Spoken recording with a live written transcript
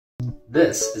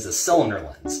This is a cylinder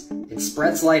lens. It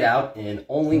spreads light out in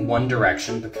only one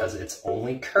direction because it's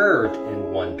only curved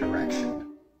in one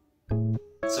direction.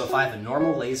 So if I have a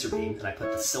normal laser beam and I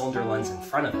put the cylinder lens in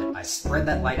front of it, I spread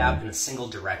that light out in a single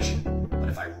direction. But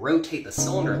if I rotate the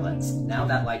cylinder lens, now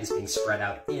that light is being spread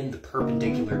out in the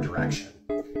perpendicular direction.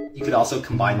 You could also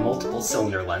combine multiple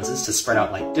cylinder lenses to spread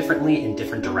out light differently in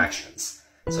different directions.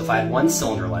 So if I had one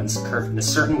cylinder lens curved in a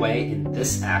certain way in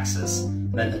this axis,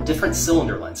 and then a different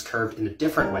cylinder lens curved in a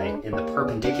different way in the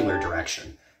perpendicular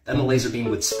direction, then the laser beam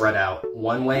would spread out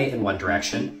one way in one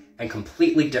direction and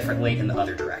completely differently in the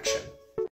other direction.